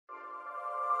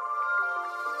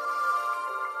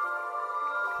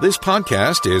This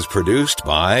podcast is produced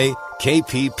by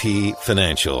KPP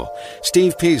Financial.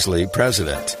 Steve Peasley,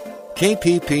 President.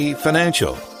 KPP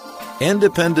Financial.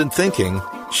 Independent thinking,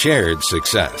 shared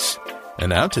success. And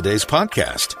now today's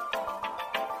podcast.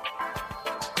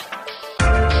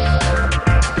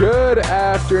 Good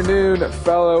afternoon,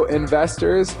 fellow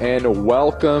investors, and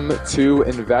welcome to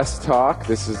Invest Talk.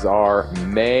 This is our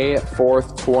May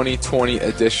 4th, 2020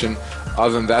 edition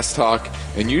of Invest Talk.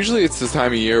 And usually it's the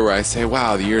time of year where I say,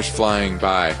 wow, the year's flying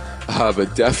by.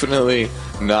 But definitely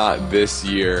not this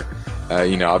year.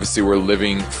 Obviously we're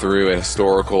living through a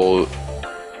historical,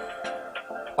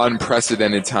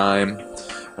 unprecedented time.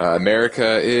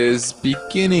 America is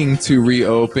beginning to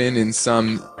reopen in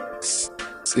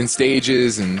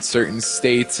stages in certain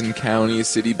states and counties,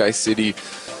 city by city.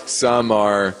 Some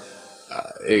are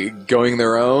going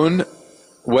their own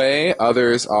way.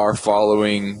 Others are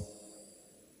following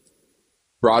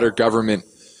broader government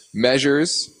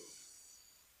measures.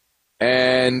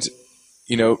 And,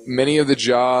 many of the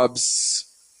jobs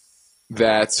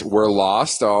that were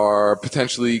lost are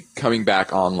potentially coming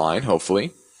back online,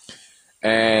 hopefully.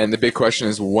 And the big question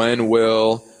is, when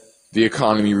will the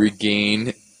economy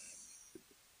regain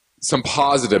some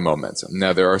positive momentum?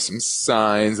 Now, there are some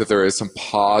signs that there is some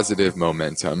positive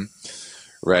momentum,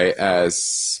 right?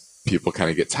 As people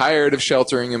kind of get tired of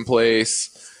sheltering in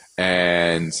place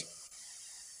and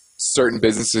certain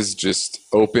businesses just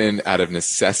open out of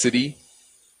necessity,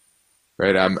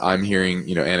 right? I'm hearing,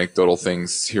 anecdotal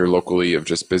things here locally of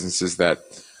just businesses that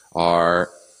are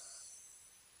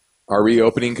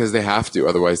reopening because they have to,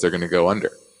 otherwise they're going to go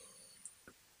under.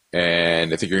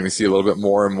 And I think you're going to see a little bit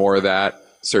more and more of that.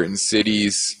 Certain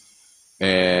cities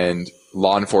and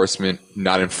law enforcement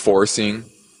not enforcing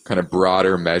kind of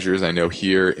broader measures. I know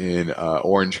here in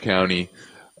Orange County,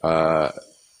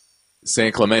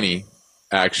 San Clemente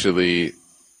actually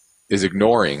is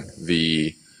ignoring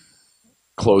the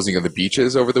closing of the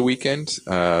beaches over the weekend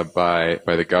by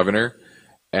the governor,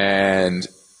 and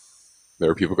there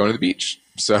were people going to the beach.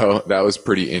 So that was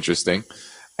pretty interesting.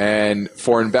 And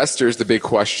for investors, the big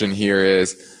question here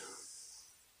is,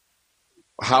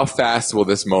 how fast will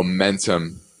this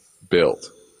momentum build?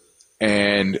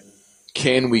 And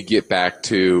can we get back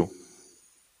to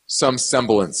some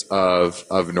semblance of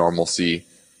normalcy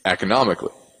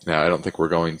economically? Now, I don't think we're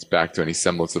going back to any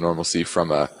semblance of normalcy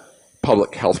from a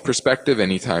public health perspective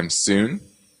anytime soon.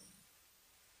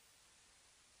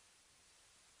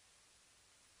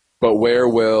 But where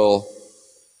will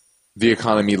the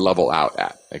economy level out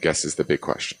at, I guess, is the big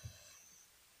question.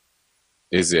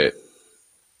 Is it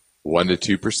 1%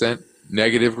 to 2%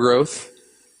 negative growth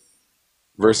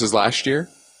versus last year?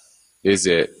 Is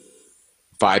it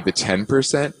 5 to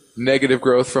 10% negative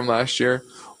growth from last year?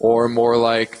 Or more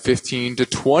like 15 to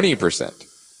 20%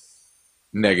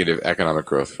 negative economic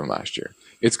growth from last year?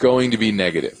 It's going to be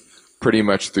negative pretty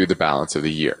much through the balance of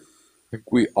the year. I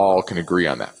think we all can agree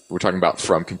on that. We're talking about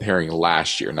from comparing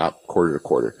last year, not quarter to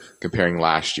quarter, comparing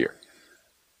last year.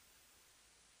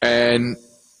 And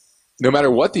no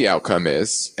matter what the outcome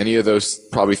is, any of those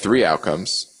probably three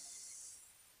outcomes,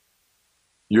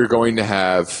 you're going to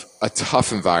have a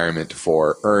tough environment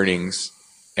for earnings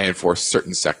and for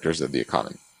certain sectors of the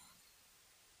economy.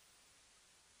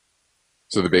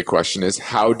 So the big question is,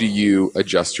 how do you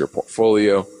adjust your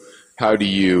portfolio? How do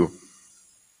you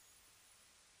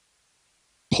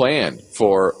plan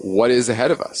for what is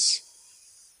ahead of us,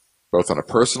 both on a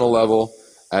personal level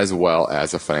as well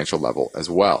as a financial level as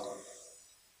well?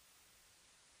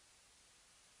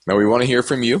 Now, we want to hear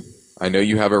from you. I know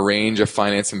you have a range of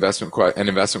finance investment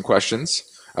questions.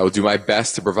 I will do my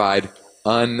best to provide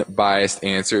unbiased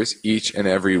answers each and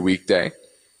every weekday.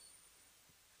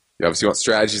 You obviously want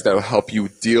strategies that will help you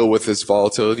deal with this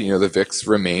volatility. The VIX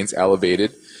remains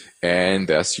elevated, and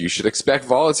thus you should expect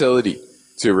volatility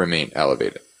to remain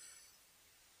elevated.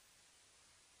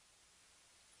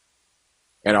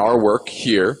 And our work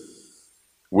here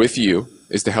with you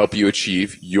is to help you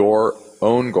achieve your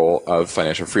own goal of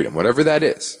financial freedom, whatever that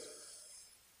is.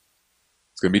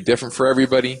 It's going to be different for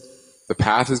everybody. The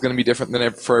path is going to be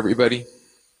different for everybody.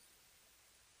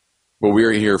 But we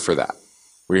are here for that.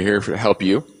 We're here to help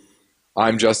you.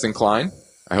 I'm Justin Klein.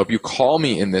 I hope you call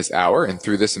me in this hour, and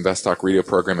through this Invest Talk radio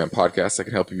program and podcast, I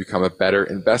can help you become a better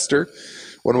investor.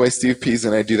 One way Steve Peasley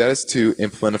and I do that is to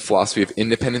implement a philosophy of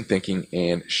independent thinking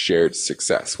and shared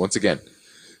success. Once again,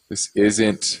 this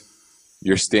isn't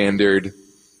your standard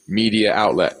media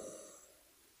outlet.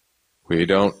 We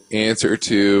don't answer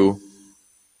to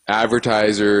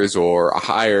advertisers or a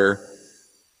higher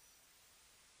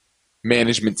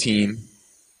management team,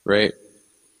 right?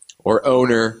 Or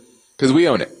owner, because we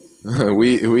own it.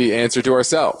 we answer to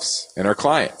ourselves and our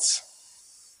clients.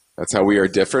 That's how we are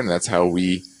different. That's how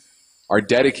we are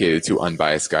dedicated to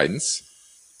unbiased guidance.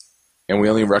 And we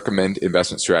only recommend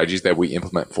investment strategies that we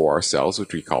implement for ourselves,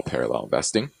 which we call parallel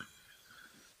investing.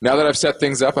 Now that I've set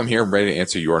things up, I'm here. I'm ready to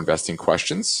answer your investing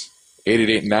questions.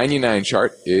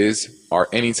 888-99-CHART is our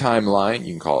anytime line.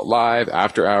 You can call it live,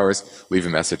 after hours, leave a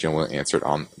message, and we'll answer it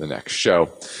on the next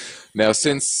show. Now,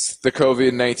 since the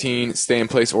COVID-19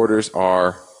 stay-in-place orders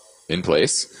are in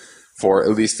place, for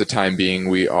at least the time being,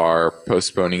 we are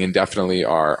postponing indefinitely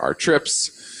our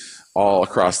trips all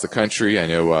across the country. I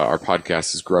know our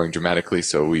podcast is growing dramatically,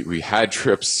 so we had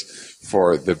trips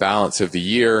for the balance of the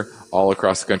year all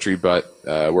across the country, but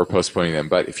we're postponing them.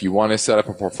 But if you want to set up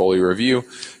a portfolio review,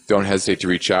 don't hesitate to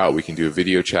reach out. We can do a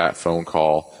video chat, phone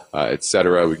call,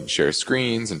 etc. We can share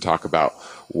screens and talk about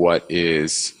what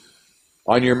is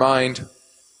on your mind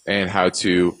and how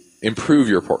to improve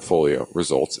your portfolio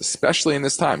results, especially in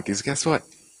this time. Because guess what?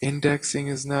 Indexing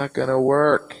is not going to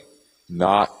work.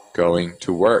 Not going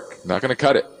to work. Not going to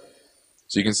cut it.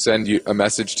 So you can send you a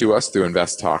message to us through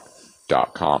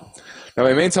investtalk.com. Now,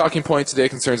 my main talking point today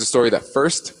concerns a story that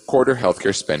first quarter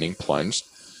healthcare spending plunged,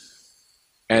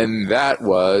 and that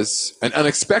was an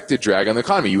unexpected drag on the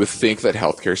economy. You would think that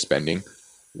healthcare spending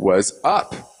was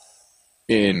up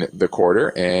in the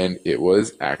quarter, and it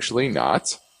was actually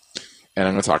not. And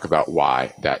I'm going to talk about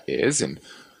why that is and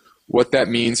what that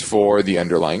means for the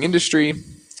underlying industry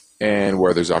and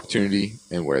where there's opportunity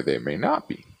and where there may not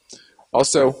be.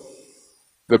 Also,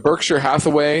 the Berkshire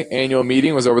Hathaway annual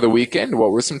meeting was over the weekend.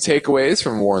 What were some takeaways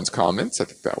from Warren's comments? I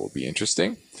think that will be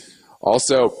interesting.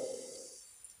 Also,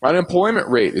 unemployment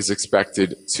rate is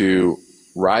expected to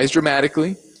rise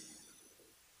dramatically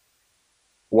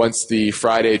once the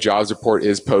Friday jobs report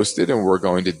is posted, and we're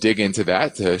going to dig into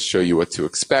that to show you what to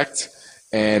expect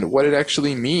and what it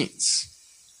actually means.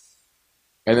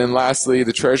 And then lastly,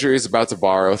 the Treasury is about to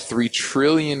borrow $3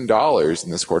 trillion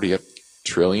in this quarter. Yep,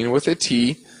 trillion with a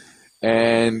T.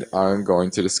 And I'm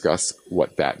going to discuss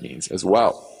what that means as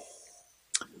well.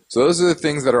 So those are the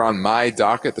things that are on my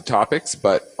docket, the topics,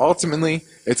 but ultimately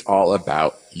it's all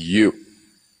about you.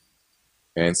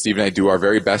 And Steve and I do our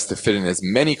very best to fit in as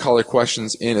many caller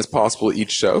questions in as possible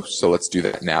each show. So let's do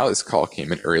that now. This call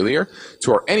came in earlier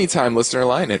to our anytime listener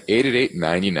line at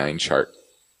 888-99-CHART.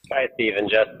 Hi, Steve and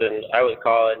Justin. I was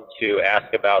calling to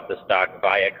ask about the stock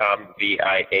Viacom,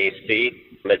 VIAC.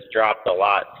 It's dropped a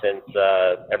lot since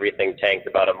everything tanked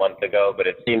about a month ago, but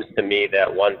it seems to me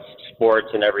that once sports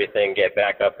and everything get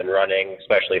back up and running,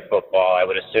 especially football, I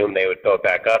would assume they would go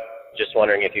back up. Just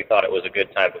wondering if you thought it was a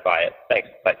good time to buy it. Thanks.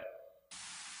 Bye.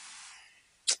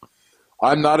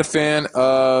 I'm not a fan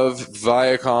of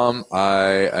Viacom.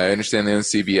 I understand they own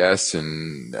CBS,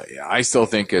 and I still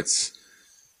think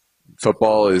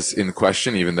football is in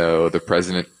question, even though the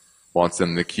president wants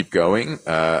them to keep going.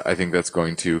 I think that's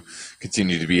going to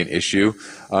continue to be an issue.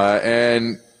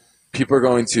 And people are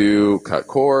going to cut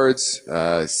cords.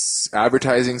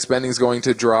 Advertising spending is going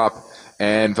to drop.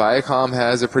 And Viacom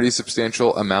has a pretty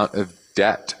substantial amount of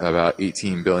debt, about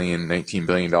 $18 billion, $19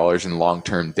 billion in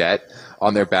long-term debt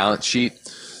on their balance sheet.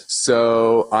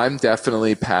 So I'm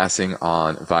definitely passing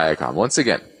on Viacom. Once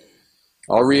again,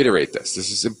 I'll reiterate this.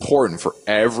 This is important for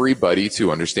everybody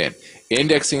to understand.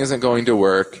 Indexing isn't going to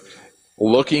work.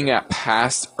 Looking at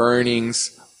past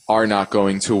earnings are not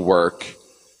going to work,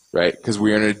 right? Because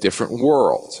we are in a different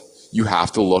world. You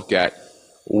have to look at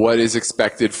what is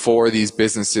expected for these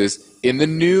businesses in the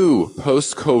new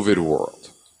post-COVID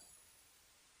world,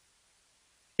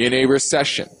 in a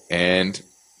recession, and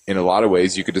in a lot of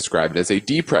ways you could describe it as a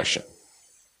depression.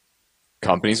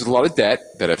 Companies with a lot of debt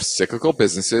that have cyclical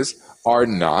businesses are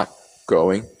not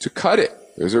going to cut it.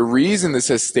 There's a reason this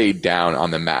has stayed down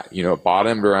on the mat. You know, it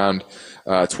bottomed around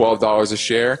 $12 a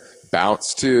share,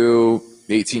 bounced to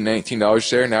 $18, $19 a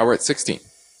share. Now we're at $16.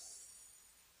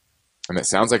 And it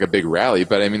sounds like a big rally,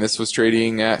 but I mean, this was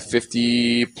trading at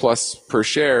 50 plus per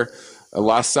share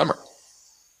last summer.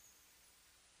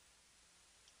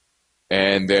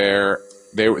 And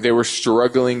they were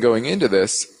struggling going into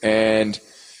this, and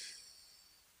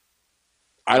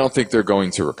I don't think they're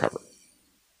going to recover.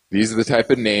 These are the type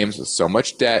of names with so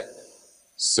much debt,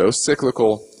 so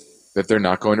cyclical, that they're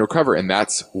not going to recover. And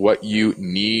that's what you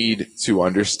need to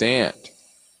understand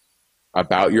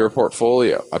about your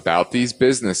portfolio, about these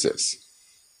businesses.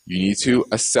 You need to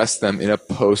assess them in a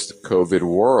post-COVID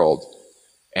world,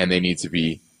 and they need to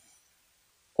be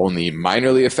only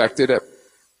minorly affected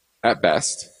at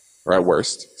best, or at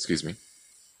worst, excuse me.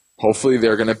 Hopefully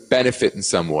they're going to benefit in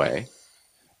some way.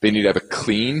 They need to have a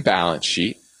clean balance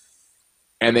sheet,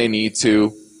 and they need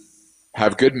to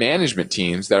have good management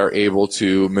teams that are able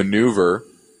to maneuver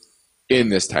in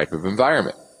this type of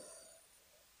environment.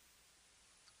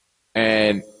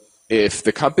 And if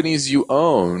the companies you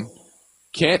own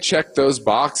can't check those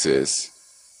boxes,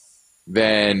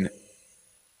 then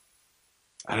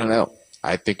I don't know.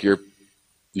 I think you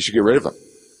should get rid of them.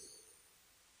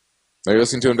 Are you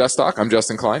listening to Invest Talk? I'm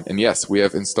Justin Klein, and yes, we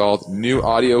have installed new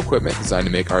audio equipment designed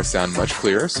to make our sound much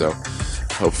clearer. So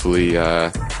hopefully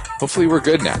we're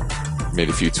good now. Made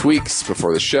a few tweaks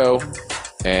before the show,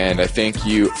 and I thank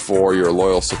you for your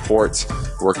loyal support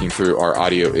working through our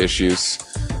audio issues.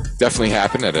 Definitely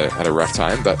happened at a rough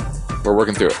time, but we're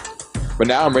working through it. But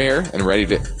now I'm here and ready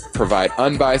to provide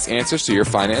unbiased answers to your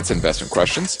finance and investment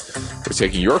questions. We're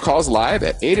taking your calls live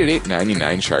at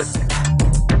 888-99-CHART.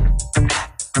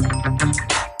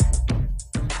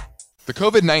 The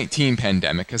COVID-19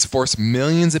 pandemic has forced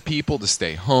millions of people to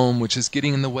stay home, which is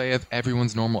getting in the way of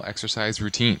everyone's normal exercise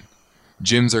routine.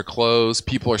 Gyms are closed,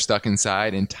 people are stuck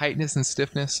inside, and tightness and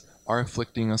stiffness are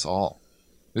afflicting us all.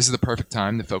 This is the perfect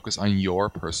time to focus on your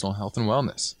personal health and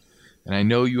wellness. And I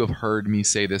know you have heard me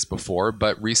say this before,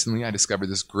 but recently I discovered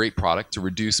this great product to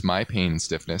reduce my pain and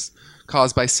stiffness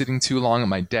caused by sitting too long at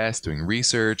my desk doing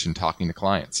research and talking to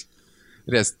clients.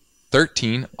 It has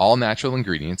 13 all-natural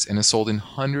ingredients and is sold in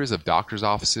hundreds of doctors'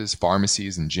 offices,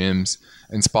 pharmacies, and gyms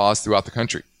and spas throughout the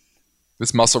country.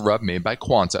 This muscle rub made by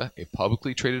Quanta, a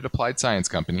publicly traded applied science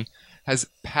company, has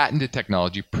patented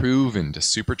technology proven to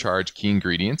supercharge key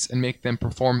ingredients and make them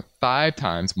perform 5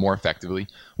 times more effectively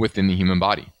within the human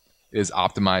body. It is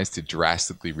optimized to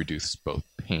drastically reduce both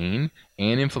pain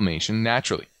and inflammation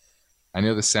naturally. I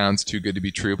know this sounds too good to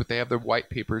be true, but they have their white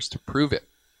papers to prove it.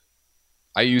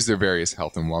 I use their various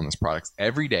health and wellness products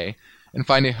every day and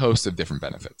find a host of different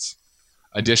benefits.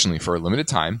 Additionally, for a limited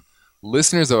time,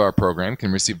 listeners of our program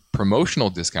can receive promotional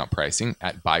discount pricing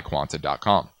at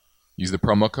buyquanta.com. Use the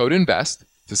promo code INVEST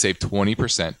to save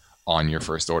 20% on your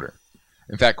first order.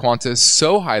 In fact, Quanta is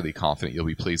so highly confident you'll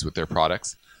be pleased with their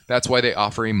products, that's why they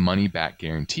offer a money-back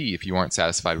guarantee if you aren't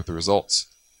satisfied with the results.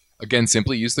 Again,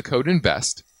 simply use the code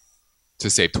INVEST to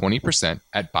save 20%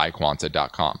 at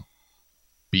buyquanta.com.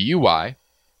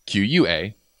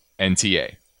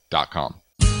 BUYQUANTA.com.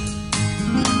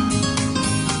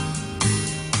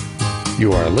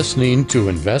 You are listening to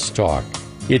Invest Talk.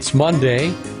 It's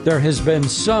Monday. There has been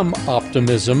some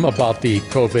optimism about the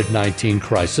COVID-19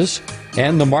 crisis,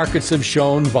 and the markets have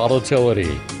shown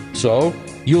volatility. So,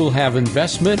 you'll have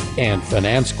investment and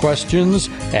finance questions,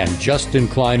 and Justin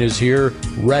Klein is here,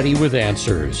 ready with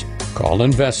answers. Call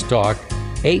Invest Talk,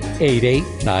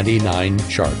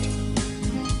 888-99-CHART.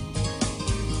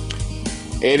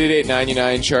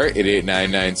 888-99-CHART,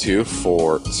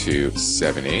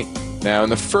 888-992-4278. Now, in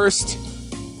the first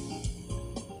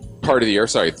part of the year,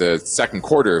 the second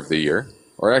quarter of the year,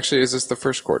 or actually, is this the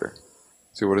first quarter?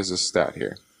 See, what is this stat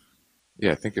here?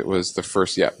 Yeah, I think it was the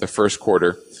first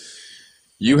quarter.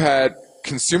 You had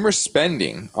consumer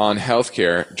spending on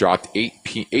healthcare dropped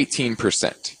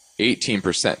 18%.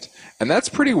 18%. And that's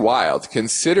pretty wild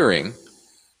considering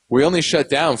we only shut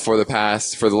down for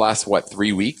the last,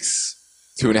 3 weeks?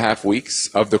 2.5 weeks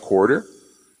of the quarter,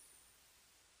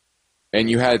 and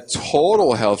you had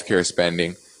total healthcare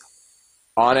spending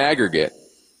on aggregate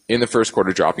in the first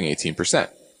quarter dropping 18%.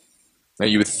 Now,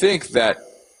 you would think that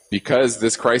because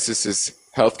this crisis is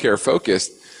healthcare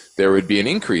focused, there would be an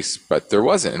increase, but there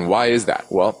wasn't. And why is that?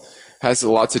 Well, it has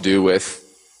a lot to do with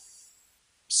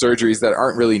surgeries that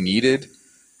aren't really needed,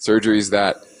 surgeries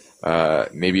that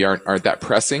maybe aren't that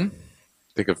pressing.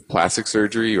 Think of plastic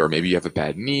surgery, or maybe you have a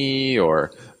bad knee,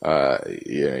 or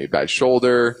a bad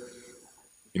shoulder,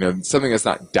 something that's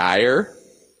not dire.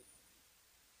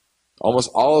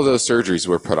 Almost all of those surgeries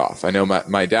were put off. I know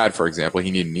my dad, for example, he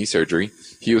needed knee surgery.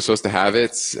 He was supposed to have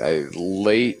it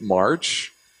late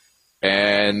March,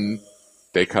 and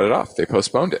they cut it off. They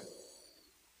postponed it.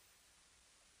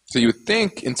 So you would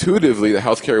think intuitively that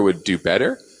healthcare would do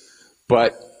better,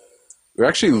 but we're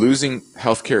actually losing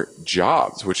healthcare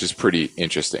jobs, which is pretty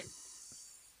interesting.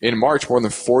 In March, more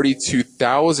than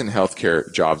 42,000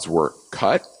 healthcare jobs were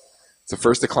cut. It's the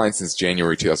first decline since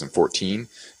January 2014.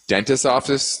 Dentist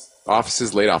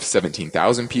offices laid off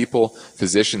 17,000 people.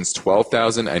 Physicians,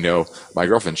 12,000. I know my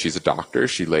girlfriend, she's a doctor.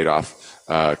 She laid off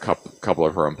a couple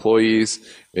of her employees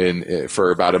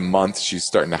for about a month. She's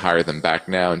starting to hire them back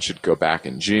now and should go back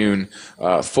in June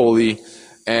fully.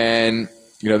 And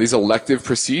these elective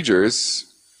procedures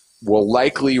will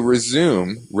likely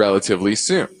resume relatively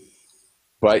soon.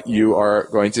 But you are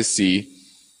going to see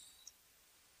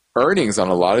earnings on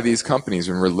a lot of these companies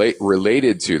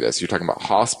related to this. You're talking about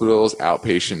hospitals,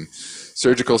 outpatient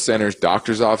surgical centers,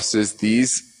 doctors' offices.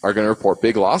 These are going to report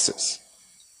big losses.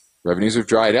 Revenues have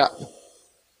dried up.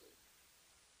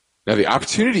 Now, the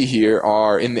opportunity here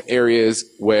are in the areas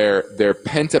where their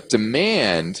pent-up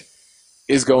demand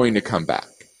is going to come back,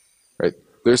 right?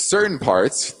 There's certain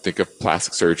parts, think of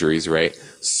plastic surgeries, right?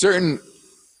 Certain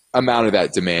amount of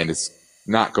that demand is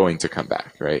not going to come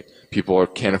back, right? People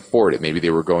can't afford it. Maybe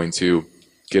they were going to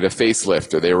get a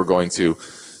facelift, or they were going to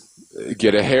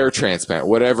get a hair transplant,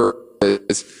 whatever it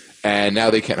is, and now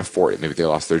they can't afford it. Maybe they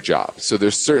lost their job. So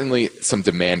there's certainly some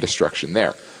demand destruction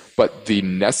there. But the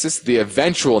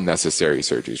eventual necessary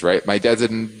surgeries, right? My dad's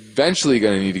eventually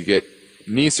going to need to get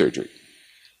knee surgery.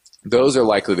 Those are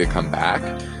likely to come back.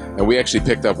 And we actually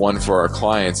picked up one for our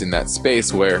clients in that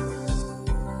space where,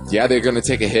 yeah, they're going to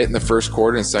take a hit in the first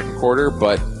quarter and second quarter,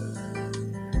 but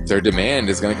their demand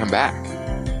is going to come back.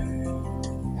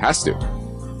 Has to.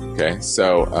 Okay,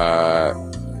 so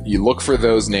you look for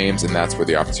those names, and that's where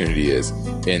the opportunity is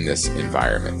in this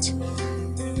environment.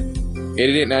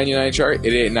 888-99-CHART,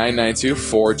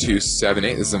 888-992-4278.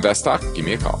 This is Invest Talk. Give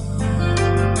me a call.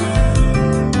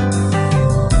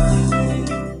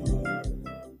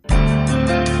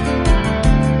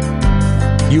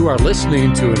 You are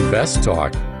listening to Invest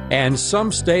Talk, and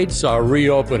some states are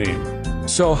reopening.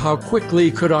 So how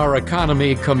quickly could our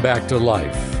economy come back to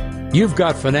life? You've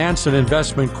got finance and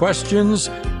investment questions?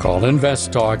 Call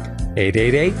Invest Talk,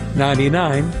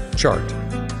 888-99-CHART.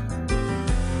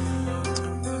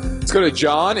 Let's go to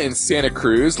John in Santa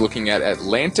Cruz looking at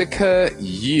Atlantica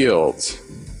Yield.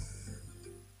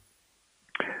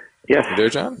 Yes. You there,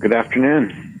 John? Good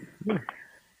afternoon.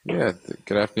 Yeah,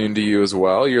 good afternoon to you as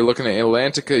well. You're looking at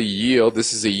Atlantica Yield.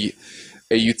 This is a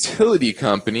utility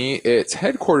company. Its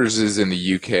headquarters is in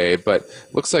the UK, but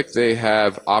looks like they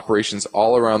have operations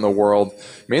all around the world,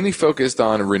 mainly focused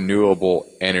on renewable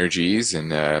energies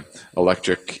and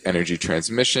electric energy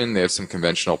transmission. They have some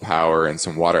conventional power and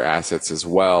some water assets as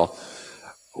well.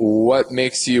 What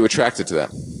makes you attracted to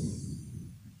them?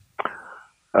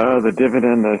 The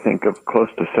dividend, I think, of close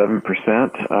to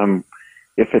 7%.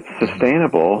 If it's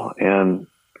sustainable and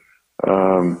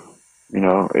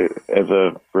as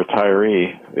a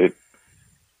retiree,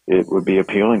 it would be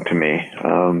appealing to me.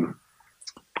 I'm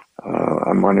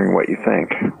wondering what you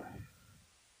think.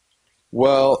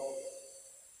 Well,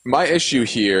 my issue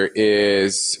here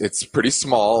is it's pretty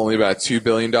small, only about $2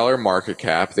 billion market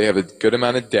cap. They have a good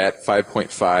amount of debt,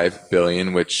 $5.5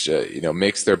 billion, which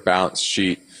makes their balance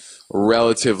sheet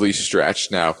relatively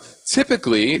stretched. Now,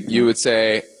 typically, you would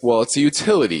say, well, it's a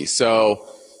utility, so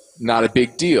not a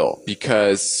big deal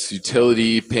because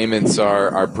utility payments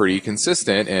are pretty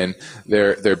consistent and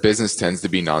their business tends to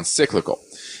be non-cyclical.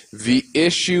 The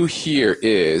issue here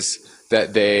is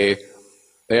that they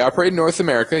operate in North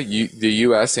America, the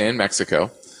U.S. and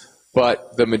Mexico,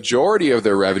 but the majority of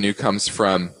their revenue comes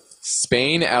from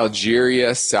Spain,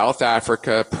 Algeria, South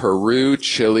Africa, Peru,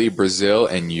 Chile, Brazil,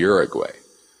 and Uruguay.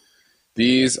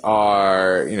 These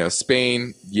are,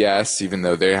 Spain, yes, even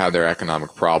though they have their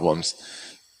economic problems.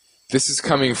 This is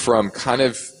coming from kind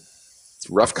of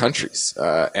rough countries,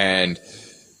 and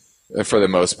for the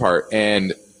most part,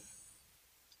 and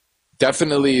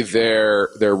definitely their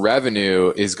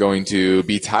revenue is going to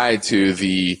be tied to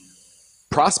the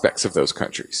prospects of those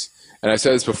countries. And I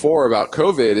said this before about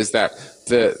COVID, is that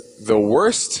the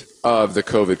worst of the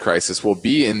COVID crisis will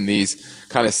be in these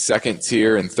kind of second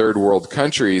tier and third world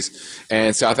countries,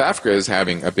 and South Africa is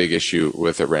having a big issue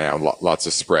with it right now, lots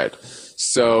of spread.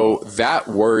 So that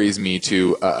worries me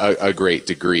to a great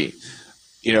degree.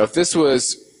 If this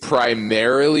was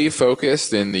primarily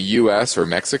focused in the U.S. or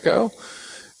Mexico,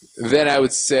 then I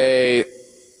would say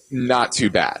not too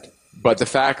bad. But the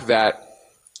fact that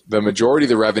the majority of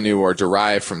the revenue are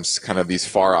derived from kind of these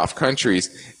far-off countries,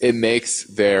 it makes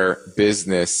their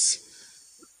business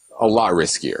a lot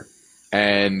riskier.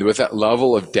 And with that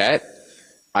level of debt,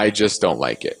 I just don't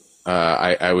like it.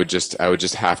 I would just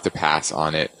have to pass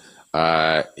on it.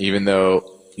 Even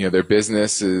though their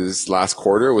business's last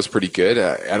quarter was pretty good,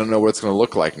 I don't know what it's going to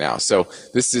look like now. So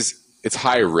it's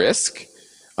high risk.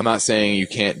 I'm not saying you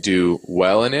can't do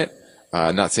well in it.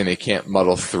 I'm not saying they can't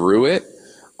muddle through it.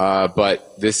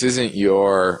 But this isn't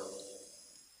your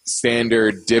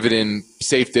standard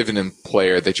safe dividend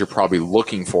player that you're probably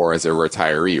looking for as a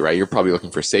retiree, right? You're probably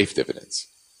looking for safe dividends.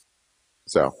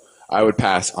 So I would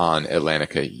pass on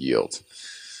Atlantica Yield.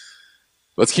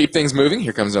 Let's keep things moving.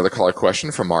 Here comes another caller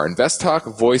question from our Invest Talk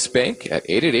voice bank at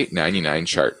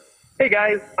 888-99-CHART. Hey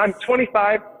guys, I'm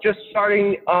 25, just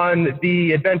starting on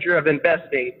the adventure of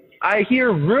investing. I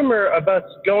hear rumor about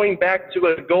going back to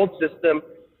a gold system,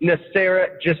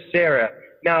 NESARA, GESARA.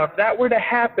 Now, if that were to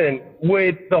happen,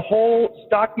 would the whole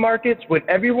stock markets, would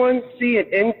everyone see an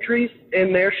increase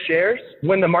in their shares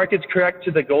when the markets correct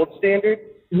to the gold standard?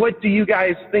 What do you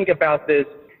guys think about this?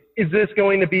 Is this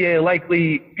going to be a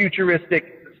likely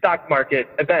futuristic stock market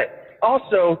event?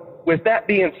 Also, with that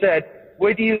being said,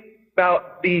 what do you think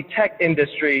about the tech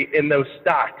industry in those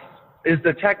stocks? Is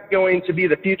the tech going to be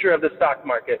the future of the stock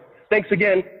market? Thanks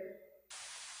again.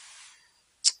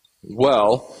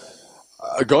 Well,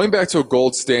 going back to a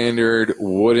gold standard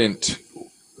wouldn't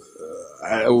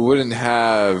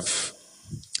have,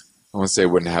 I won't say it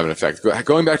wouldn't have an effect.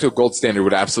 Going back to a gold standard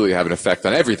would absolutely have an effect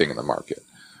on everything in the market.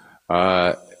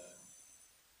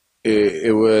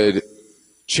 It would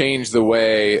change the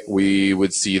way we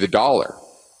would see the dollar,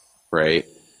 right?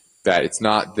 That it's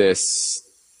not this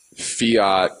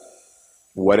fiat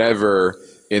whatever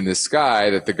in the sky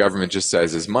that the government just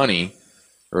says is money,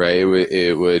 right?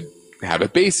 It would have a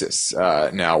basis.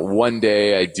 Now, one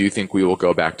day I do think we will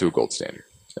go back to a gold standard.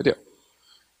 I do.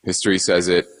 History says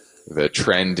it. The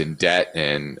trend in debt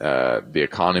and the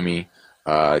economy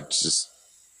just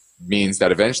means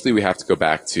that eventually we have to go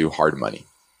back to hard money.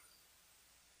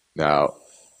 Now,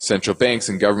 central banks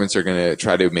and governments are going to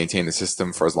try to maintain the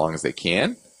system for as long as they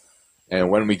can. And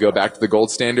when we go back to the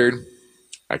gold standard,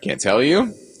 I can't tell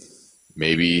you.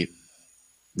 Maybe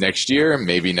next year,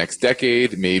 maybe next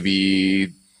decade, maybe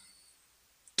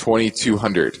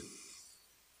 2200.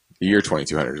 The year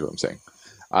 2200 is what I'm saying.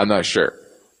 I'm not sure.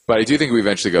 But I do think we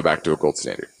eventually go back to a gold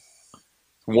standard.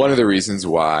 One of the reasons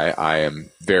why I am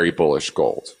very bullish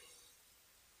gold.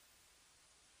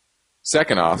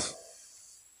 Second off,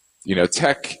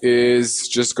 tech is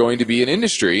just going to be an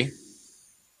industry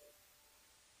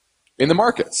in the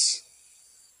markets.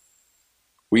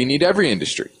 We need every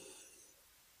industry.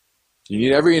 You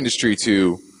need every industry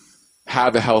to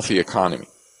have a healthy economy.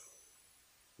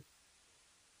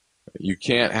 You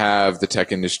can't have the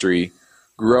tech industry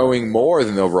growing more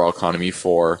than the overall economy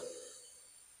for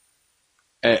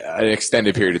an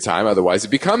extended period of time. Otherwise, it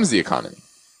becomes the economy.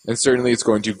 And certainly it's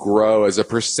going to grow as a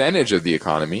percentage of the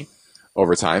economy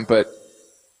over time, but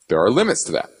there are limits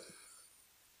to that.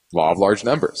 Law of large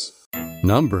numbers.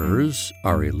 Numbers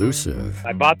are elusive.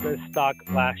 I bought this stock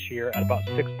last year at about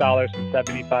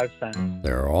 $6.75.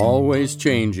 They're always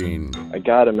changing. I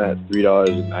got them at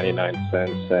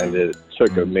 $3.99, and it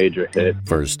took a major hit.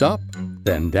 First up,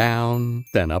 then down,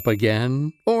 then up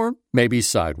again, or maybe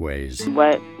sideways.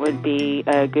 What would be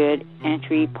a good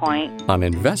entry point? On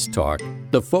Invest Talk,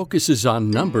 the focus is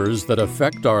on numbers that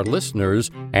affect our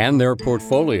listeners and their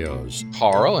portfolios.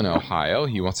 Carl in Ohio,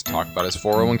 he wants to talk about his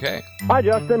 401k. Hi,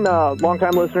 Justin.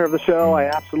 Longtime listener of the show. I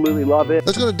absolutely love it.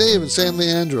 Let's go to Dave in San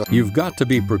Leandro. You've got to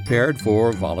be prepared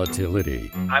for volatility.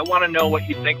 I want to know what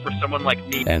you think for someone like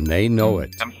me. And they know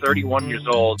it. I'm 31 years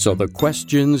old. So the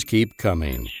questions keep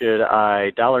coming. Should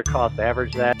I dollar cost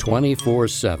average that?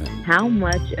 24/7. How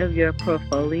much of your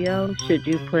portfolio should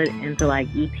you put into like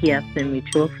ETFs and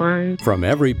mutual funds? From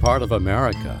every part of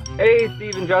America. Hey,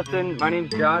 Steve and Justin. My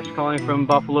name's Josh, calling from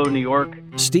Buffalo, New York.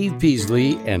 Steve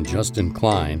Peasley and Justin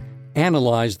Klein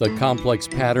analyze the complex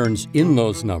patterns in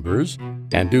those numbers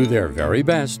and do their very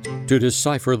best to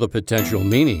decipher the potential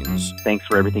meanings. Thanks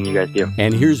for everything you guys do.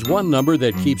 And here's one number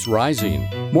that keeps rising.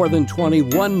 More than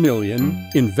 21 million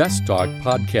Invest Talk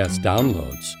podcast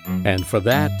downloads. And for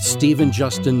that, Steve and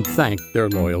Justin thank their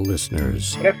loyal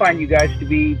listeners. I find you guys to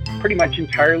be pretty much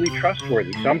entirely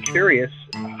trustworthy. So I'm curious,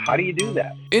 how do you do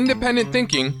that? Independent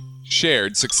thinking,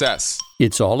 shared success.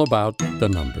 It's all about the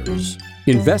numbers.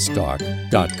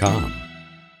 InvestTalk.com.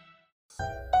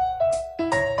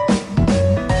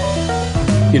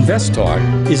 Invest Talk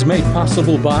is made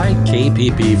possible by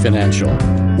KPP Financial,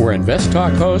 where Invest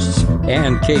Talk hosts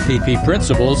and KPP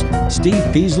principals Steve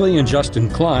Peasley and Justin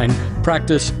Klein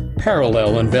practice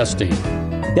parallel investing.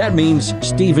 That means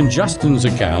Steve and Justin's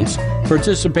accounts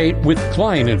participate with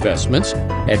client investments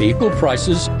at equal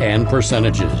prices and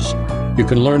percentages. You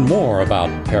can learn more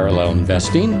about parallel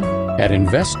investing at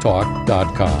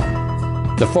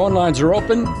investtalk.com. The phone lines are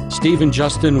open. Steve and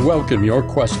Justin welcome your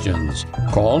questions.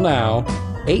 Call now,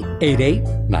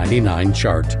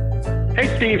 888-99-CHART. Hey,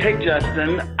 Steve. Hey,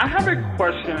 Justin. I have a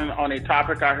question on a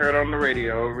topic I heard on the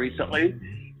radio recently,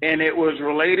 and it was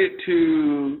related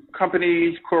to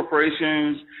companies,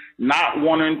 corporations not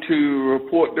wanting to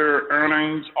report their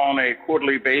earnings on a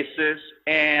quarterly basis.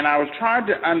 And I was trying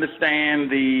to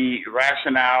understand the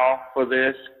rationale for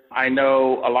this. I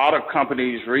know a lot of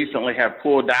companies recently have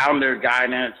pulled down their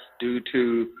guidance due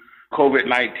to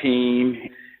COVID-19.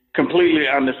 Completely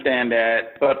understand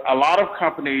that. But a lot of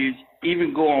companies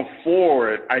even going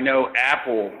forward, I know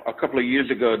Apple, a couple of years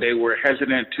ago, they were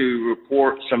hesitant to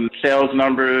report some sales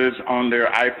numbers on their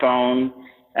iPhone.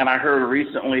 And I heard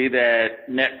recently that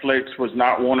Netflix was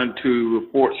not wanting to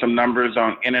report some numbers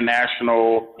on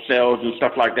international sales and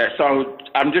stuff like that. So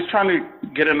I'm just trying to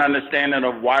get an understanding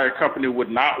of why a company would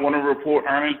not want to report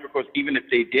earnings, because even if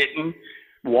they didn't,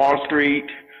 Wall Street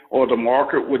or the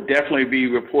market would definitely be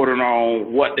reporting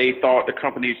on what they thought the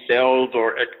company's sales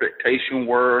or expectation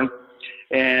were.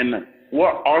 And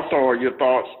what also are your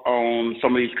thoughts on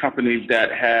some of these companies that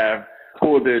have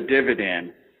pulled their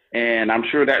dividend? And I'm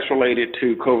sure that's related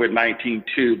to COVID-19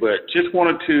 too, but just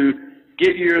wanted to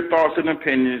get your thoughts and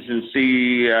opinions and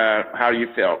see how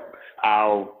you felt.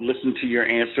 I'll listen to your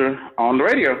answer on the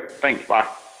radio. Thanks, bye.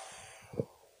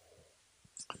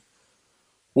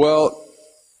 Well,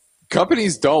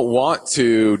 companies don't want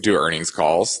to do earnings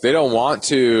calls. They don't want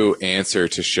to answer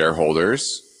to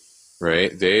shareholders,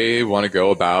 right? They want to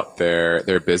go about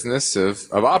their business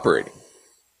of operating.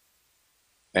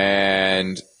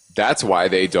 And that's why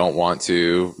they don't want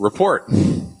to report,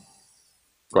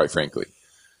 quite frankly.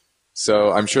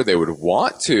 So I'm sure they would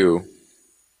want to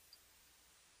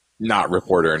not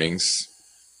report earnings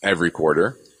every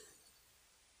quarter.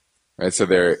 Right? So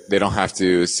they don't have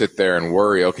to sit there and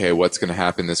worry, okay, what's going to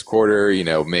happen this quarter? You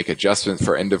know, make adjustments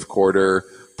for end of quarter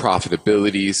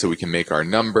profitability so we can make our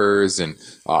numbers. And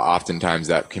oftentimes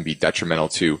that can be detrimental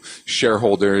to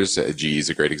shareholders. GE is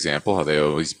a great example, how they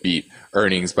always beat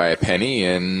earnings by a penny.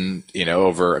 And, you know,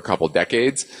 over a couple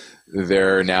decades,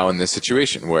 they're now in this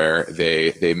situation where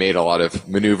they made a lot of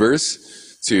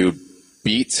maneuvers to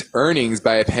beat earnings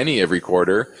by a penny every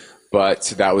quarter,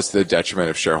 but that was to the detriment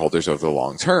of shareholders over the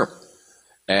long term.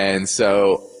 And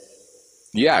so,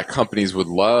 yeah, companies would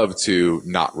love to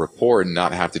not report and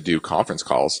not have to do conference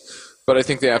calls, but I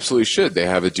think they absolutely should. They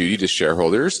have a duty to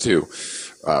shareholders to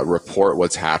report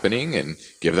what's happening and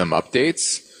give them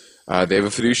updates. They have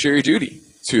a fiduciary duty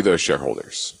to those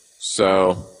shareholders.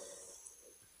 So,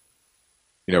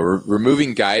 you know,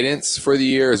 removing guidance for the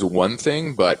year is one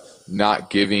thing, but not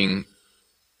giving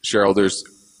shareholders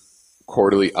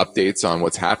quarterly updates on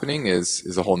what's happening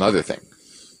is a whole nother thing.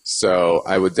 So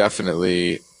I would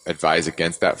definitely advise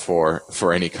against that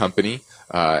for any company.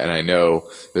 And I know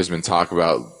there's been talk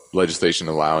about legislation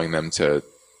allowing them to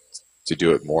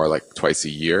do it more like twice a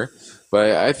year,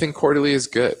 but I think quarterly is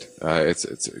good.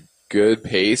 It's a good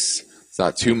pace. It's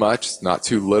not too much, it's not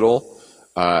too little.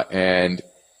 And,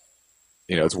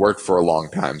 you know, it's worked for a long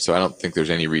time. So I don't think there's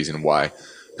any reason why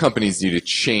companies need to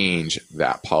change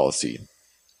that policy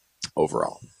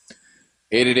overall.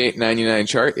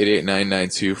 888-99-CHART,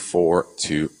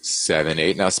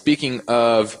 888-992-4278. Now, speaking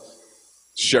of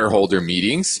shareholder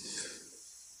meetings,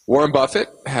 Warren Buffett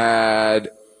hosted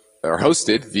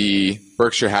the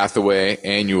Berkshire Hathaway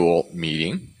annual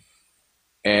meeting,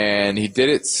 and he did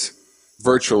it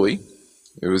virtually.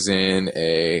 It was in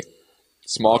a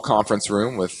small conference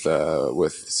room with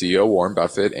CEO Warren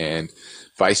Buffett and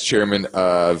Vice Chairman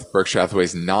of Berkshire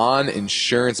Hathaway's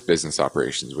non-insurance business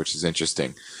operations, which is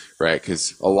interesting, right?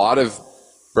 Because a lot of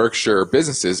Berkshire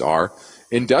businesses are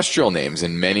industrial names,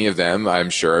 and many of them, I'm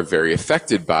sure, are very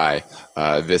affected by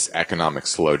this economic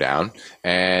slowdown.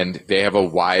 And they have a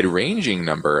wide-ranging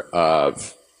number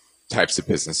of types of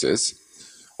businesses.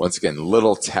 Once again,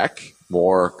 little tech,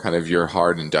 more kind of your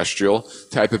hard industrial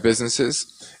type of businesses.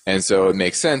 And so it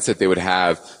makes sense that they would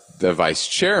have the vice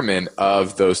chairman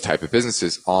of those type of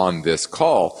businesses on this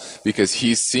call because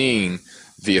he's seeing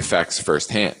the effects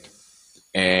firsthand.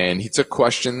 And he took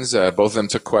questions, both of them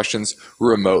took questions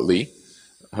remotely,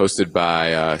 hosted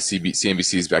by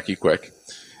CNBC's Becky Quick.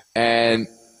 And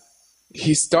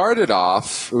he started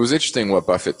off, it was interesting what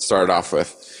Buffett started off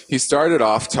with. He started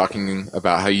off talking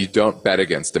about how you don't bet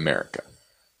against America,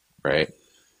 right?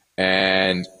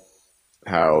 And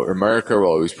how America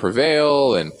will always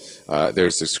prevail, and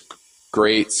there's this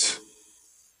great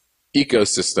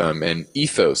ecosystem and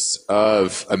ethos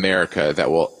of America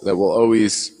that will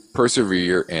always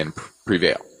persevere and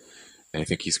prevail. And I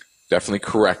think he's definitely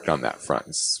correct on that front.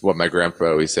 It's what my grandpa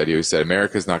always said. He always said,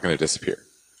 America's not going to disappear.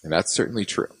 And that's certainly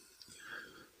true.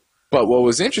 But what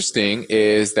was interesting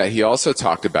is that he also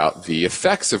talked about the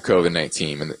effects of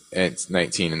COVID-19 and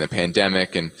the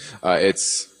pandemic and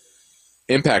its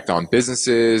impact on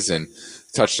businesses, and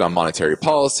touched on monetary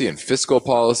policy and fiscal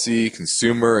policy,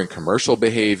 consumer and commercial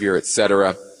behavior,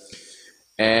 etc.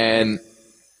 But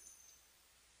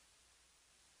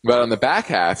on the back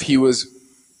half, he was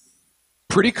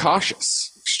pretty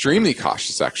cautious, extremely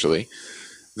cautious actually.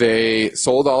 They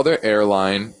sold all their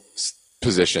airline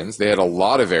positions. They had a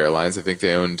lot of airlines. I think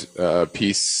they owned a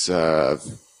piece of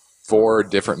 4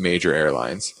 different major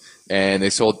airlines. and they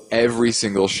sold every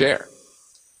single share,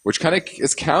 which kind of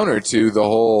is counter to the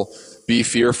whole be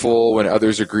fearful when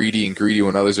others are greedy and greedy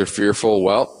when others are fearful.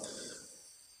 Well,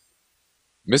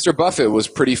 Mr. Buffett was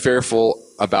pretty fearful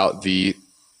about the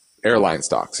airline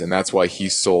stocks, and that's why he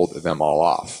sold them all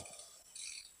off.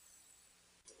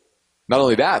 Not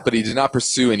only that, but he did not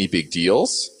pursue any big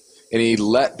deals, and he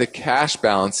let the cash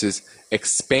balances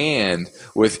expand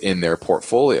within their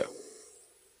portfolio.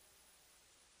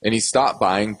 And he stopped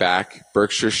buying back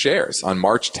Berkshire shares on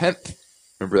March 10th.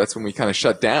 Remember, that's when we kind of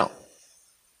shut down.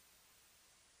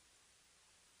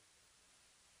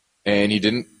 And he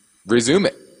didn't resume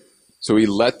it. So he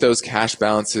let those cash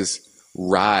balances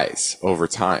rise over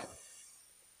time.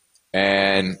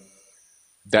 And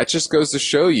that just goes to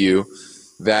show you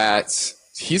that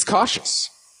he's cautious.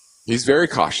 He's very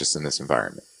cautious in this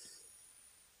environment.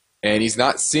 And he's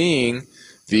not seeing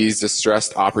these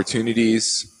distressed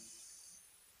opportunities.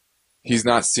 He's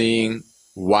not seeing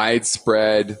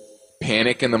widespread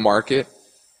panic in the market.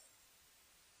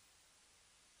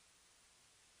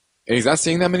 And he's not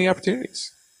seeing that many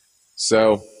opportunities.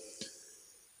 So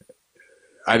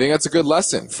I think that's a good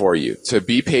lesson for you, to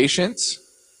be patient,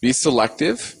 be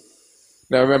selective.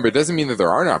 Now remember, it doesn't mean that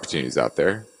there aren't opportunities out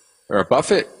there.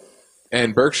 Buffett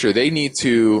and Berkshire, they need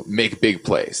to make big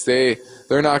plays.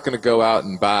 They're not going to go out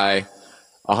and buy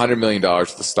 $100 million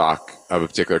worth of stock of a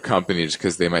particular company just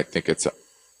because they might think it's a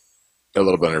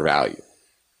little bit undervalued.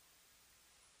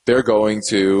 They're going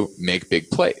to make big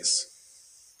plays.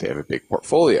 They have a big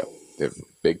portfolio. They have a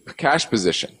big cash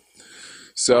position.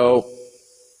 So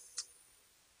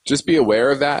just be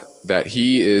aware of that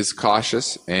he is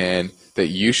cautious and that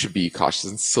you should be cautious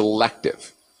and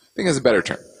selective. I think that's a better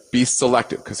term. Be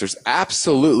selective, because there's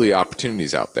absolutely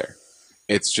opportunities out there.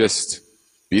 It's just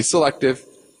be selective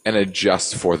and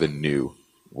adjust for the new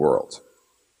world.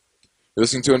 You're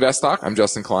listening to Invest Talk. I'm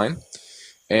Justin Klein.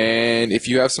 And if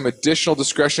you have some additional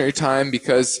discretionary time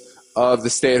because of the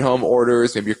stay-at-home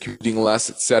orders, maybe you're commuting less,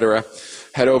 etc.,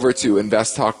 head over to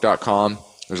investtalk.com.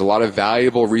 There's a lot of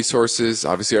valuable resources,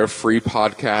 obviously our free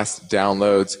podcast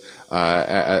downloads,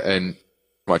 and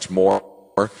much more.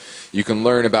 You can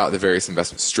learn about the various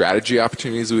investment strategy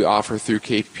opportunities we offer through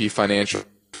KPP Financial.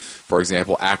 For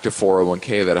example, active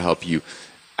 401k that'll help you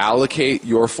allocate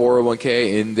your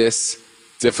 401k in this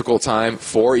difficult time.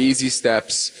 4 easy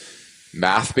steps,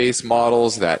 math-based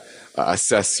models that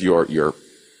assess your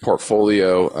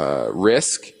portfolio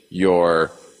risk,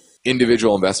 your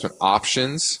individual investment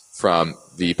options from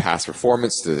the past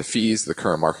performance to the fees, the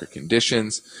current market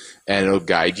conditions, and it'll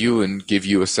guide you and give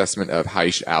you assessment of how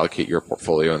you should allocate your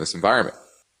portfolio in this environment.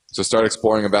 So start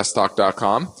exploring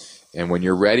investtalk.com, and when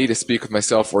you're ready to speak with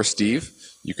myself or Steve,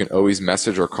 you can always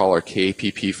message or call our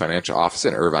KPP Financial Office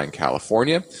in Irvine,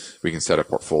 California. We can set a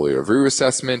portfolio review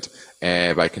assessment,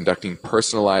 and by conducting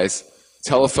personalized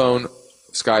telephone,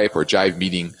 Skype, or Jive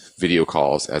meeting video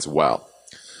calls as well.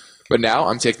 But now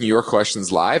I'm taking your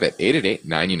questions live at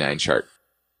 888-99-CHART.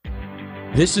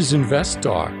 This is Invest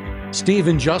Talk. Steve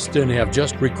and Justin have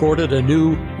just recorded a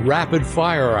new Rapid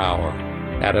Fire Hour.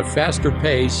 At a faster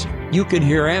pace, you can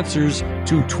hear answers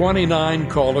to 29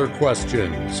 caller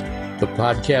questions. The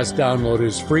podcast download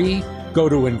is free. Go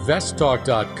to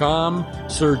investtalk.com,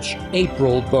 search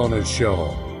April Bonus Show.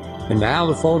 And now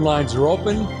the phone lines are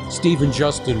open. Steve and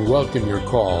Justin welcome your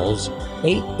calls.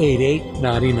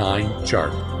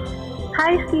 888-99-CHART.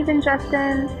 Hi, Steve and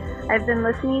Justin. I've been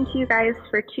listening to you guys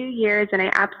for 2 years, and I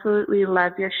absolutely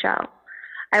love your show.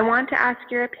 I want to ask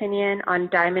your opinion on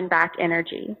Diamondback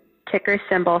Energy, ticker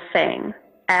symbol FANG,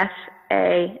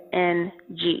 S-A-N-G.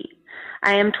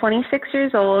 I am 26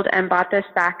 years old and bought this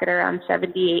back at around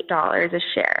 $78 a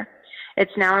share.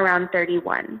 It's now around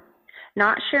 $31.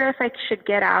 Not sure if I should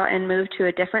get out and move to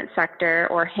a different sector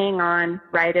or hang on,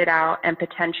 ride it out, and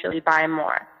potentially buy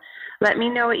more. Let me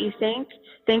know what you think.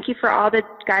 Thank you for all the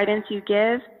guidance you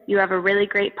give. You have a really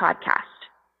great podcast.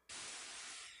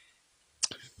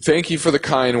 Thank you for the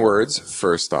kind words,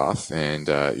 first off, and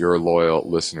your loyal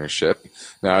listenership.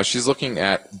 Now, she's looking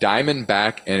at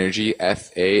Diamondback Energy,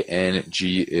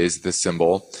 F-A-N-G is the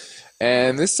symbol.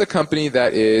 And this is a company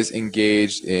that is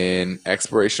engaged in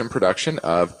exploration and production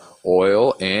of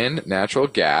oil and natural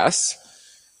gas,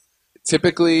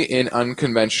 typically in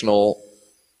unconventional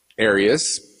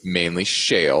areas, mainly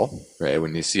shale, right?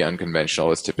 When you see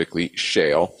unconventional, it's typically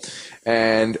shale.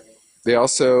 And they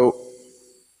also,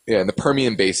 in the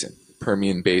Permian Basin,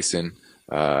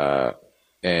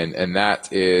 and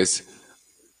that is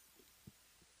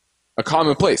a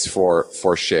common place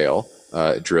for shale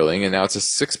drilling. And now it's a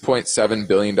 $6.7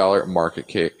 billion market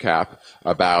cap,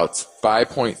 about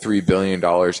 $5.3 billion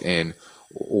in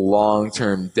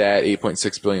long-term debt,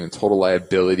 $8.6 billion in total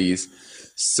liabilities.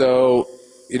 So,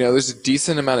 there's a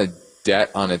decent amount of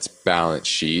debt on its balance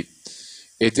sheet.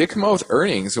 It did come out with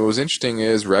earnings. What was interesting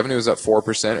is revenue was up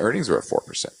 4%, earnings were up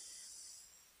 4%.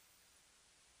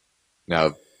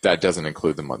 Now, that doesn't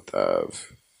include the month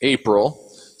of April.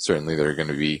 Certainly, there are going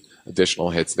to be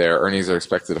additional hits there. Earnings are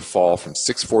expected to fall from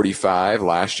 $6.45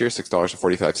 last year,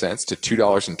 $6.45, to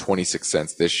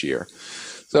 $2.26 this year.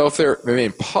 So if they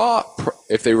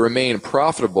remain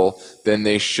profitable, then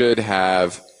they should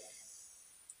have,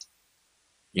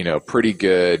 pretty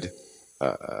good.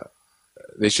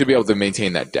 They should be able to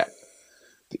maintain that debt.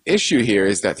 The issue here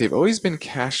is that they've always been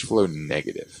cash flow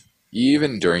negative,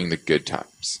 even during the good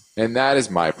times. And that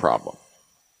is my problem.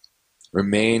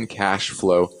 Remain cash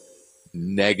flow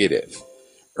negative.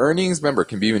 Earnings, remember,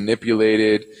 can be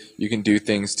manipulated. You can do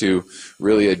things to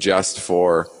really adjust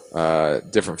for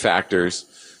different factors.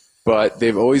 But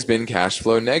they've always been cash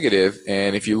flow negative.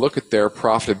 And if you look at their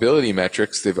profitability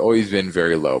metrics, they've always been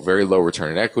very low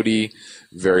return on equity,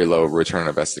 very low return on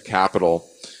invested capital.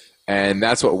 And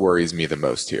that's what worries me the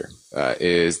most here,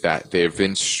 is that they've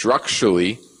been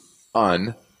structurally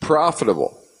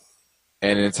unprofitable.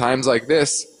 And in times like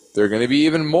this, they're going to be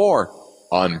even more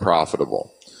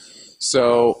unprofitable.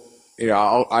 So,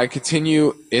 I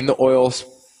continue in the oil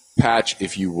patch.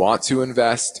 If you want to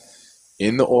invest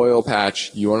in the oil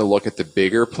patch, you want to look at the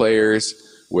bigger players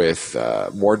with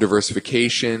more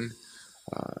diversification,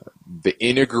 the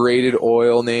integrated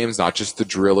oil names, not just the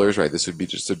drillers, right? This would be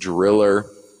just a driller.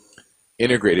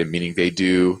 Integrated, meaning they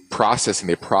do processing.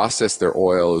 They process their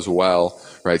oil as well,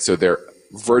 right? So they're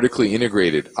vertically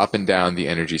integrated up and down the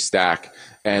energy stack.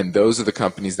 And those are the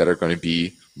companies that are going to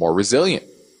be more resilient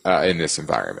in this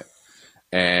environment.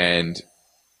 And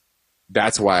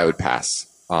that's why I would pass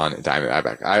on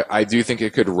Diamondback. I do think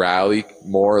it could rally a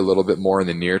little bit more in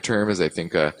the near term, as I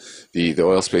think the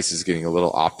oil space is getting a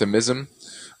little optimism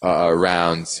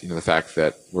around the fact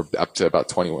that we're up to about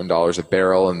 $21 a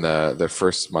barrel in the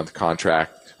first month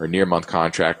contract or near month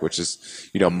contract, which is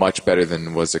much better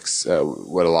than was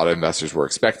what a lot of investors were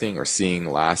expecting or seeing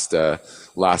last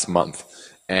month.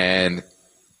 And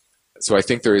so I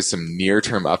think there is some near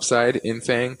term upside in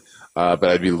FANG, but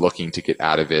I'd be looking to get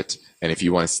out of it. And if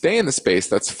you want to stay in the space,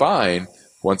 that's fine.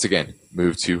 Once again,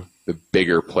 move to the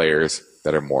bigger players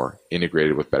that are more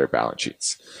integrated with better balance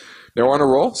sheets. Now we're on a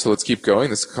roll, so let's keep going.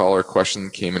 This caller question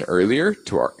came in earlier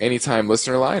to our anytime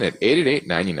listener line at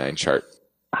 888-99-CHART.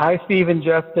 Hi, Steve and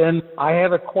Justin. I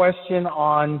have a question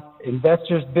on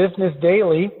Investors Business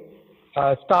Daily.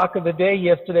 Stock of the day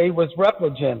yesterday was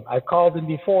Repligen. I called in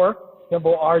before,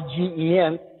 symbol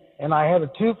RGEN, and I have a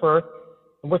twofer.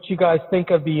 What you guys think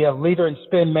of the leader in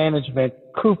spend management,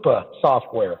 Coupa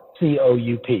software,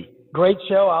 C-O-U-P. Great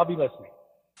show. I'll be listening.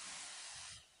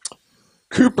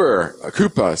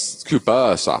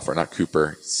 Coupa software, not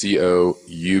Cooper,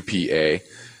 C-O-U-P-A.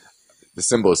 The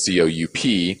symbol is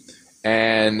C-O-U-P,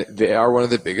 and they are one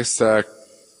of the biggest,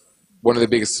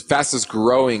 fastest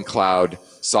growing cloud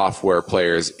software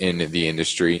players in the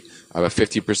industry. A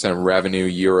 50% revenue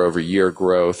year-over-year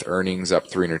growth, earnings up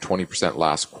 320%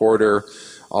 last quarter.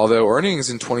 Although earnings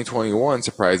in 2021,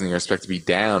 surprisingly, are expected to be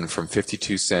down from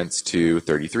 52 cents to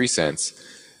 33 cents.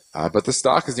 But the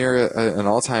stock is near an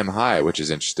all-time high, which is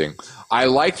interesting. I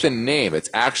like the name. It's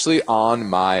actually on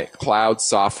my cloud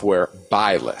software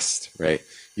buy list, right?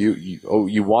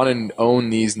 You want to own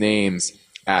these names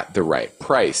at the right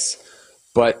price,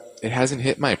 but it hasn't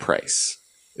hit my price.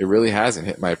 It really hasn't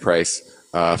hit my price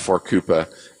for Coupa,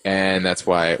 and that's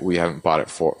why we haven't bought it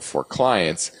for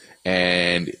clients.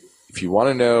 And if you want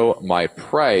to know my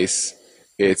price,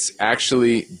 it's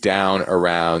actually down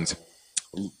around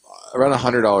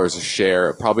 $100 a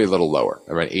share, probably a little lower.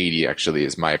 Around 80 actually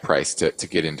is my price to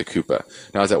get into Coupa.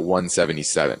 Now it's at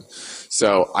 177.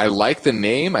 So I like the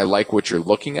name. I like what you're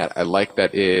looking at. I like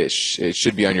that it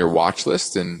should be on your watch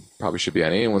list, and probably should be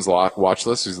on anyone's watch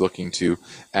list who's looking to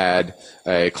add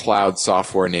a cloud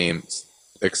software name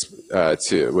add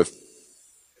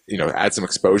some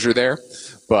exposure there.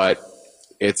 But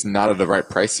it's not at the right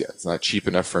price yet. It's not cheap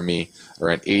enough for me.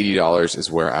 Around $80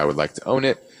 is where I would like to own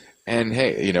it. And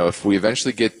hey, if we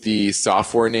eventually get the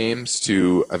software names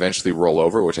to eventually roll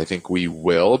over, which I think we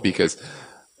will, because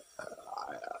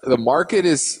the market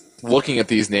is looking at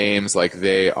these names like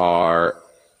they are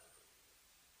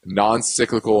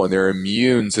non-cyclical and they're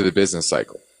immune to the business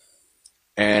cycle.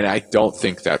 And I don't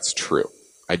think that's true.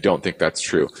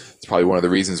 It's probably one of the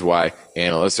reasons why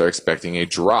analysts are expecting a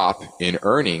drop in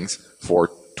earnings for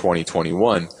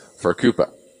 2021 for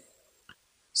Coupa.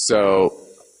 So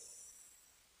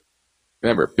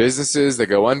remember, businesses that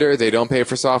go under, they don't pay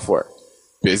for software.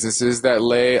 businesses that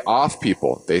lay off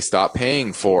people, they stop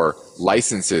paying for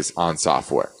licenses on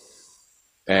software.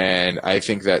 And I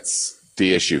think that's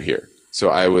the issue here. So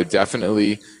I would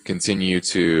definitely continue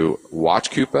to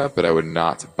watch Coupa, but I would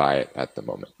not buy it at the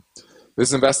moment. This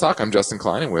is Invest Talk. I'm Justin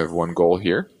Klein, and we have one goal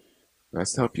here.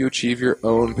 That's to help you achieve your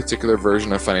own particular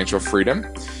version of financial freedom.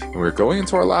 And we're going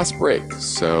into our last break.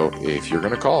 So if you're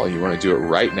going to call, you want to do it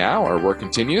right now. Our work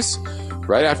continues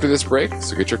right after this break.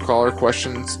 So get your caller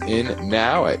questions in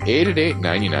now at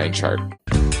 888-99-CHART.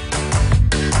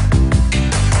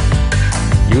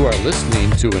 You are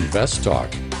listening to Invest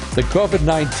Talk. The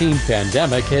COVID-19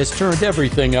 pandemic has turned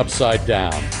everything upside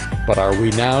down. But are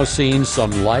we now seeing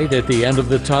some light at the end of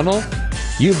the tunnel?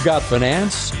 You've got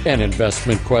finance and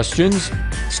investment questions.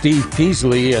 Steve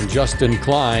Peasley and Justin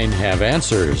Klein have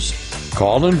answers.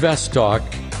 Call Invest Talk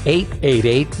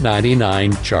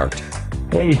 888-99-CHART.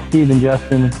 Hey, Steve and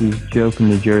Justin. This is Joe from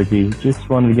New Jersey. Just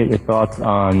wanted to get your thoughts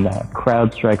on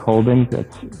CrowdStrike Holdings.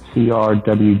 That's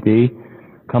CRWD.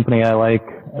 Company I like,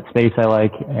 a space I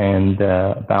like, and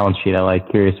a balance sheet I like.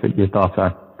 Curious what your thoughts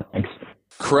are. Thanks.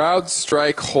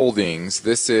 CrowdStrike Holdings.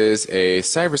 This is a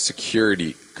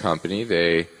cybersecurity company.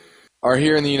 They are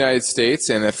here in the United States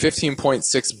and a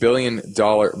 $15.6 billion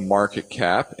market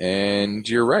cap. And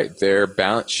you're right, their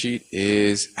balance sheet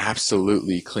is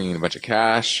absolutely clean. A bunch of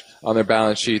cash on their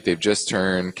balance sheet. They've just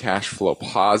turned cash flow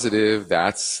positive.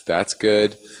 That's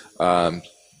good. And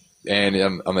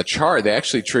on the chart, they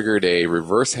actually triggered a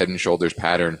reverse head and shoulders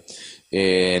pattern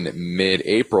in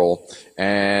mid-April.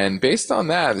 And based on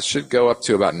that, it should go up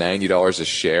to about $90 a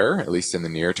share, at least in the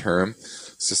near term.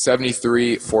 So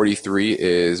 73.43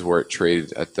 is where it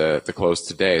traded at the close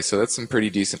today. So that's some pretty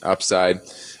decent upside.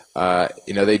 They aren't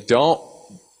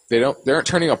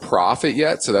turning a profit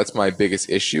yet, so that's my biggest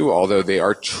issue, although they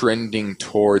are trending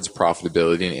towards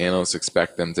profitability, and analysts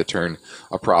expect them to turn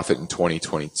a profit in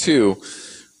 2022.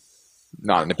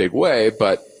 Not in a big way,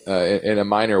 but in a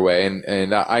minor way,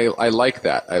 and I like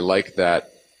that. I like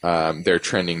that they're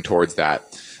trending towards that.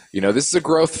 This is a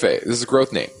growth phase. This is a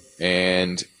growth name,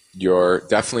 and you're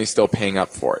definitely still paying up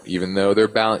for it, even though their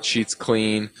balance sheet's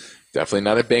clean. Definitely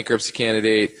not a bankruptcy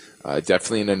candidate.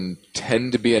 Definitely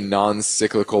tend to be a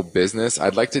non-cyclical business.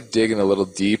 I'd like to dig in a little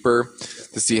deeper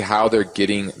to see how they're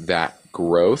getting that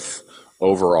growth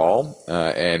overall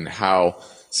and how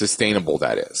sustainable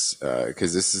that is,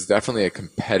 because this is definitely a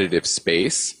competitive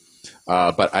space,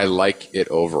 but I like it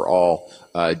overall.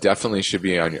 Definitely should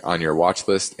be on your watch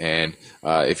list, and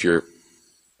if you're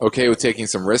okay with taking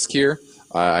some risk here,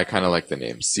 I kind of like the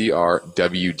name.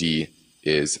 CRWD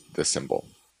is the symbol.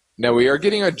 Now, we are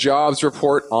getting a jobs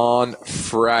report on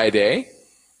Friday,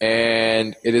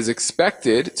 and it is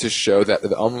expected to show that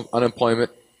the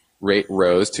unemployment rate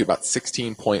rose to about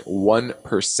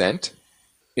 16.1%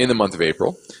 in the month of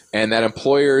April, and that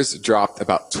employers dropped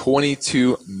about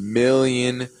 22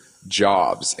 million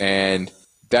jobs, and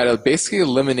that basically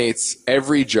eliminates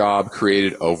every job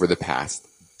created over the past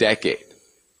decade.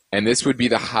 And this would be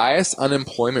the highest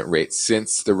unemployment rate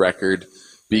since the record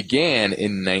began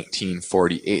in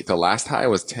 1948. The last high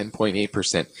was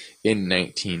 10.8% in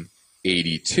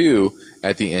 1982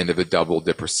 at the end of a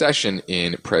double-dip recession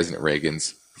in President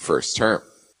Reagan's first term.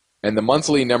 And the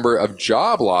monthly number of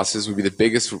job losses would be the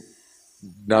biggest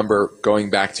number going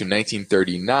back to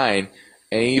 1939,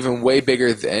 and even way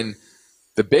bigger than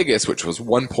the biggest, which was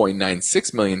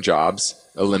 1.96 million jobs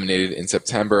eliminated in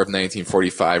September of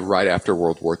 1945, right after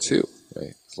World War II.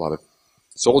 Right? A lot of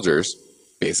soldiers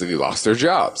basically lost their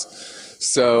jobs.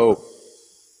 So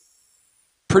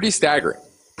pretty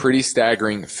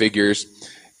staggering figures.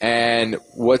 And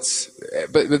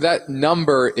but that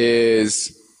number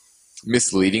is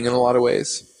misleading in a lot of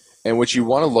ways. And what you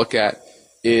want to look at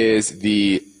is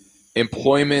the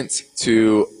employment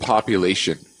to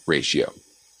population ratio.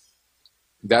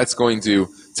 That's going to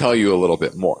tell you a little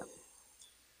bit more.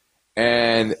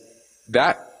 And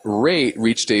that rate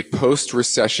reached a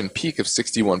post-recession peak of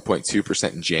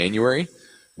 61.2% in January,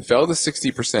 fell to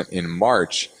 60% in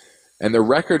March, and the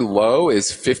record low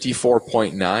is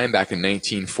 54.9 back in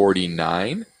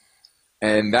 1949.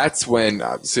 And that's when,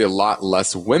 obviously, a lot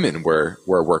less women were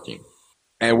working.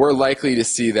 And we're likely to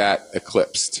see that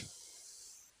eclipsed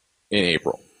in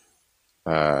April.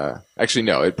 Actually,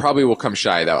 no, it probably will come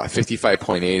shy of that.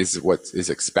 55.8 is what is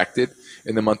expected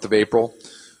in the month of April,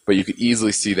 but you could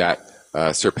easily see that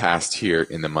surpassed here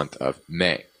in the month of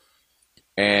May.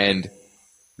 And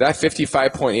that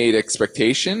 55.8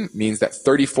 expectation means that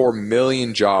 34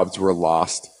 million jobs were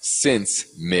lost since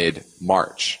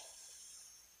mid-March.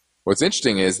 What's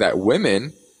interesting is that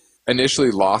women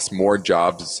initially lost more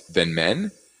jobs than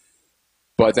men,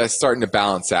 But that's starting to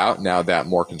balance out now that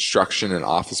more construction and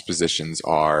office positions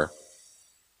are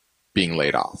being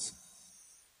laid off.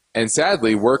 And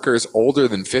sadly, workers older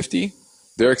than 50,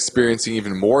 they're experiencing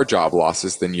even more job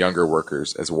losses than younger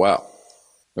workers as well.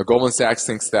 Now, Goldman Sachs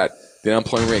thinks that the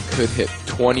unemployment rate could hit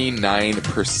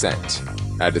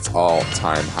 29% at its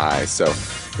all-time high. So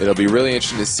it'll be really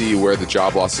interesting to see where the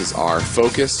job losses are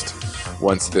focused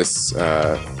once this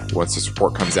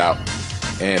report comes out.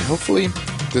 And hopefully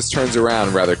this turns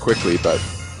around rather quickly, but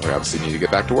we obviously need to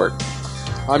get back to work.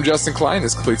 I'm Justin Klein.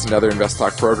 This completes another Invest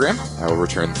Talk program. I will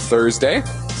return Thursday.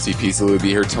 CPC will be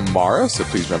here tomorrow, so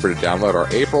please remember to download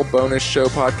our April bonus show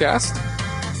podcast.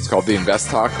 It's called the Invest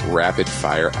Talk Rapid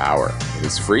Fire Hour. It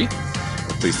is free.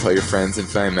 And please tell your friends and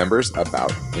family members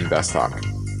about Invest Talk.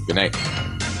 Good night.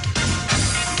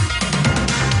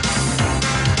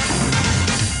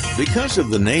 Because of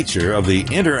the nature of the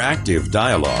interactive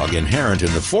dialogue inherent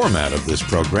in the format of this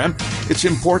program, it's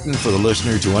important for the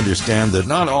listener to understand that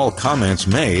not all comments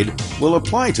made will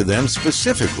apply to them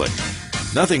specifically.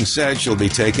 Nothing said shall be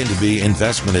taken to be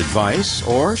investment advice,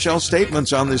 or shall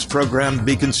statements on this program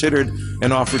be considered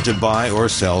an offer to buy or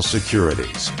sell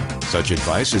securities. Such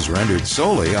advice is rendered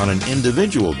solely on an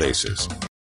individual basis.